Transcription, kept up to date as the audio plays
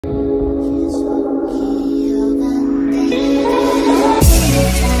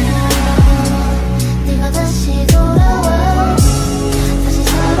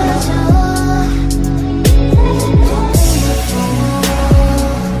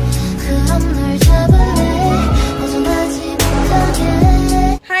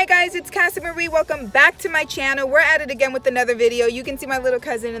Marie, welcome back to my channel. We're at it again with another video. You can see my little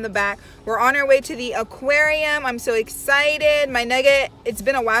cousin in the back. We're on our way to the aquarium. I'm so excited. My nugget, it's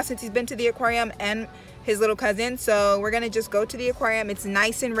been a while since he's been to the aquarium and his little cousin, so we're gonna just go to the aquarium. It's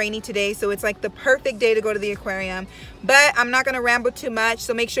nice and rainy today, so it's like the perfect day to go to the aquarium. But I'm not gonna ramble too much,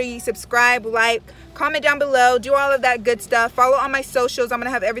 so make sure you subscribe, like, comment down below, do all of that good stuff. Follow on my socials. I'm gonna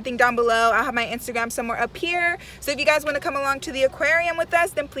have everything down below. I'll have my Instagram somewhere up here, so if you guys want to come along to the aquarium with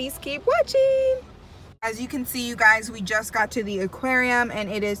us, then please keep watching. As you can see, you guys, we just got to the aquarium and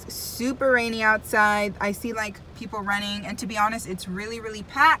it is super rainy outside. I see like people running, and to be honest, it's really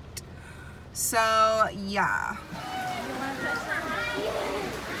packed. So yeah.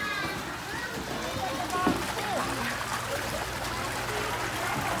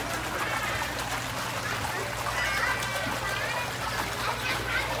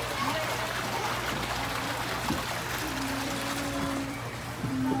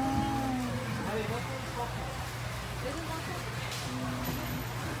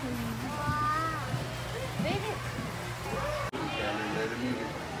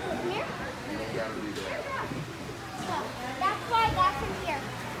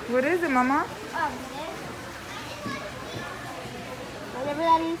 What is it, Mama? Whatever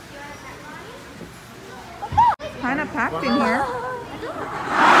that is. Kind of packed in here.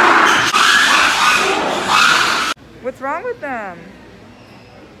 What's wrong with them?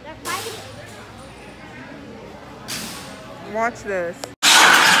 They're fighting. Watch this.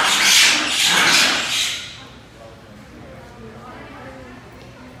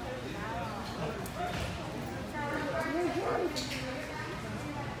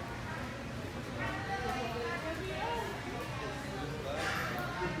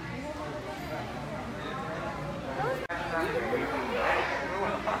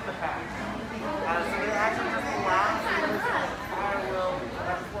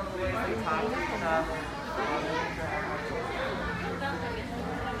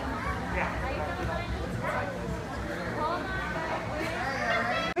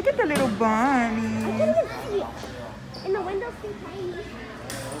 Look at the little bunny. I can't even see it. In the window, see tiny.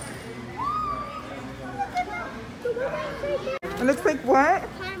 It looks like what?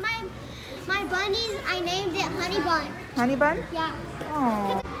 My bunnies, I named it Honey Bun. Honey bun? Yeah.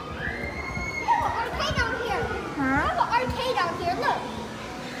 Oh. We have an arcade down here. Huh? We have an arcade down here, look.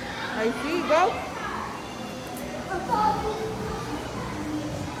 I see. Go.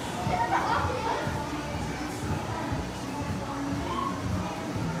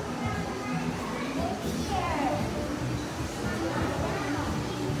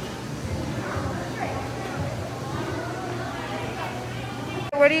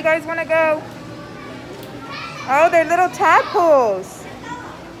 Where do you guys want to go? Oh, they're little tadpoles.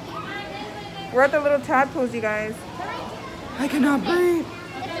 We're at the little tadpoles, you guys. I cannot breathe.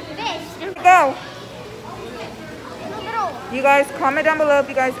 It's a fish. Go. Little. You guys, comment down below if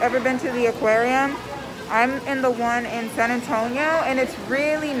you guys ever been to the aquarium. I'm in the one in San Antonio, and it's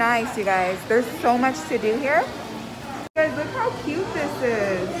really nice, you guys. There's so much to do here. You guys, look how cute this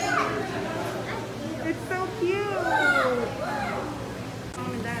is. It's so cute.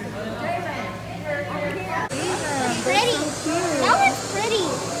 Pretty. So That one's pretty.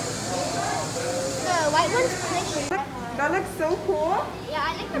 The white one's pretty. that looks so cool. Yeah,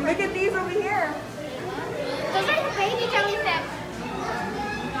 I like the And look at these over here. Those are the baby jellyfish.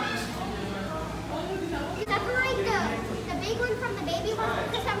 Separate the big one from the baby one,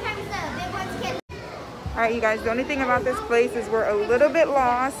 because sometimes the big ones can. Alright, you guys, the only thing about this place is we're a little bit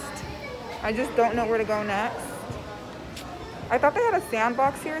lost. I just don't know where to go next. I thought they had a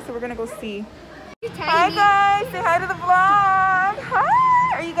sandbox here, so we're gonna go see. Hi guys, say hi to the vlog.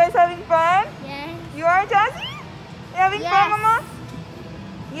 Hi, are you guys having fun? Yes. You are, Jazzy? You having fun, Mama?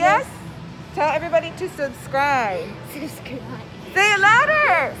 Yes? Tell everybody to subscribe. Subscribe. Say it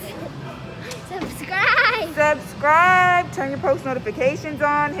louder. Subscribe. Subscribe, turn your post notifications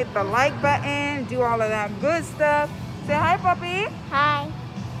on, hit the like button, do all of that good stuff. Say hi, puppy. Hi.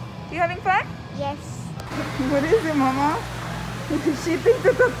 You having fun? Yes. What is it, Mama? She thinks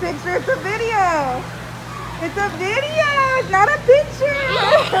it's a picture. It's a video. It's a video. It's not a picture.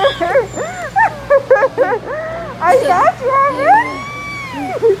 I got you already.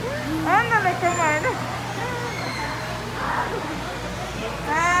 Ándale, come on.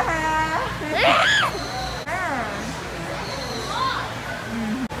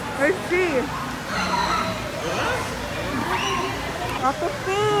 Let's see. Got the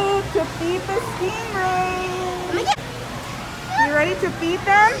food to feed the stingrays. You ready to feed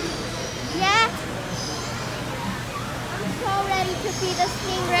them? Yeah. I'm so ready to feed the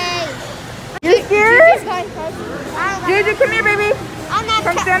stingrays. You scared? Juju, Juju, come here, baby. I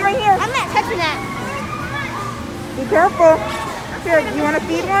Come stand right here. I'm not touching that. Be careful. Here, you want to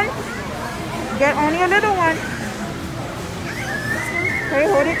feed one? Get only a little one. Okay,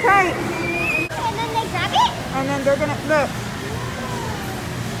 hold it tight. And then they grab it? And then they're gonna, look.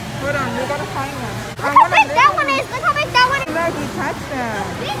 Hold on, we gotta find them. Look how big that one is. Look how big that one is. Look, he touched them.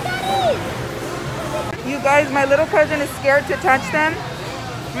 Big that is. You guys, my little cousin is scared to touch them.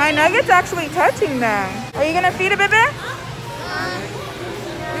 My nugget's actually touching them. Are you gonna feed it, baby?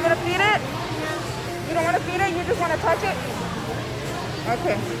 You gonna feed it? You don't wanna feed it? You just wanna touch it?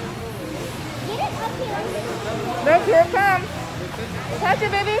 Okay. Get it up here. Look, here it comes. Touch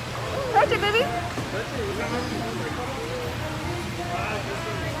it, baby. Touch it, baby.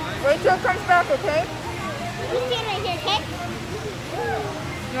 Wait till it comes back, okay? You stand right here, okay?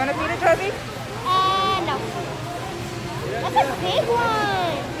 You wanna feed it, Josie? No. That's a big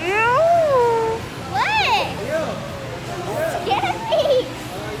one. Ew. What? It scared me.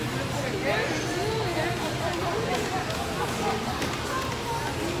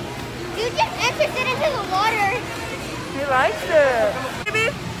 You just entered it into the water. He likes it. Baby.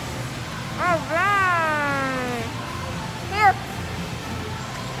 All right. Here.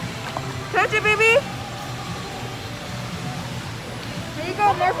 Touch it, baby. Here you go,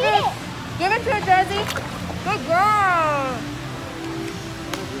 Murphy. Give it to her, Josie. Good girl.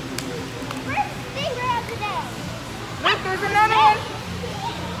 First finger of the day. Look, there's another one.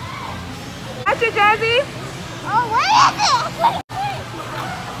 Touch it, Josie. Oh, where is it?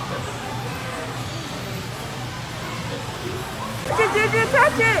 Touch it, Gigi,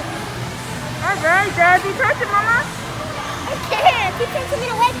 touch it. All right, Josie, touch it, Mama. I can't. He takes me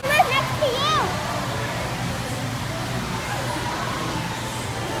away. Come on, next to you.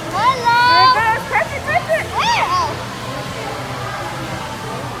 Hello. There it goes. Touch it, touch it. Where? Oh.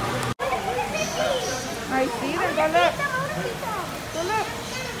 I see them. Go look. Go look.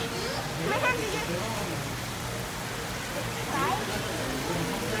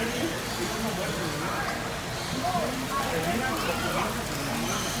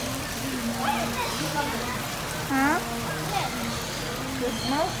 Huh? The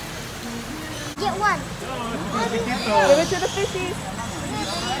smoke? Get one. Give it to the fishies.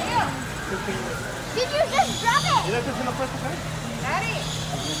 Did you just drop it? Daddy.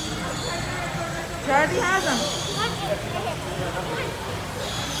 Charlie has them.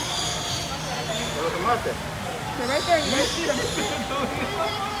 They're right there. You guys see them.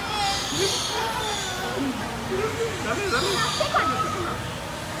 Take one.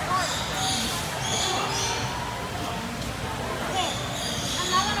 I'm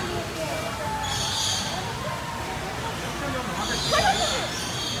not gonna be scared.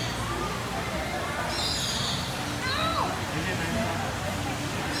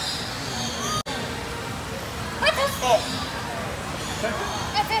 What is this?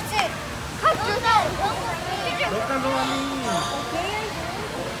 That's it. How do that?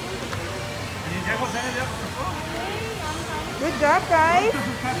 Good job, guys.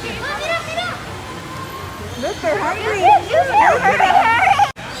 Look, they're hungry.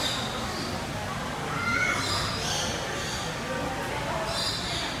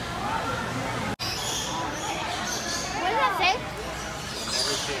 What does that say?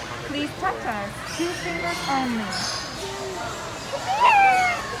 Please touch us. 2 fingers only.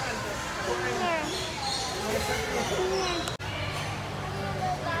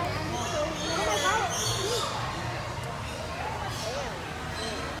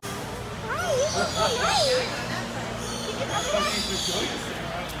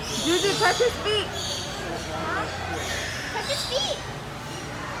 Juju, touch his feet. Touch his feet.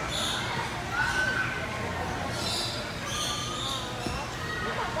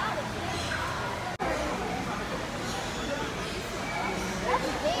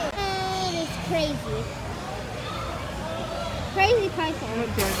 That is crazy. Crazy python.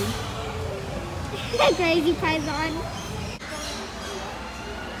 Look, Daddy. Crazy python.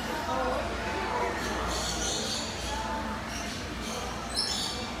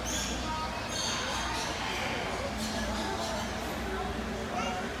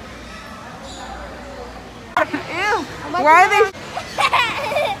 Ew. Why are they?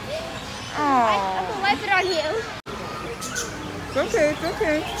 I'm gonna wipe it on you. It's okay, it's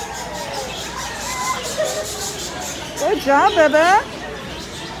okay. Good job, baby.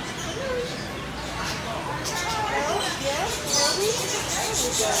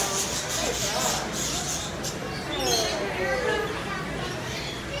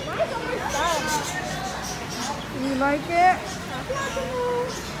 You like it?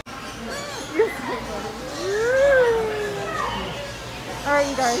 Alright,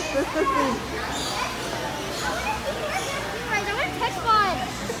 you guys, let's go see. Guys, I want to touch ball.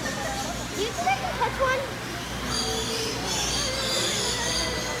 one.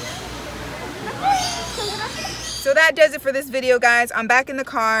 So that does it for this video, guys. I'm back in the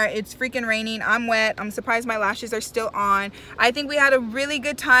car. It's freaking raining. I'm wet. I'm surprised my lashes are still on. I think we had a really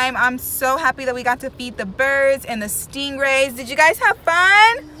good time. I'm so happy that we got to feed the birds and the stingrays. Did you guys have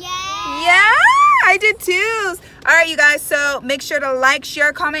fun? Yeah. Yeah, I did too. All right, you guys. So make sure to like,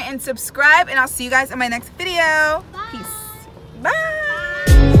 share, comment, and subscribe. And I'll see you guys in my next video. Bye. Peace. Bye.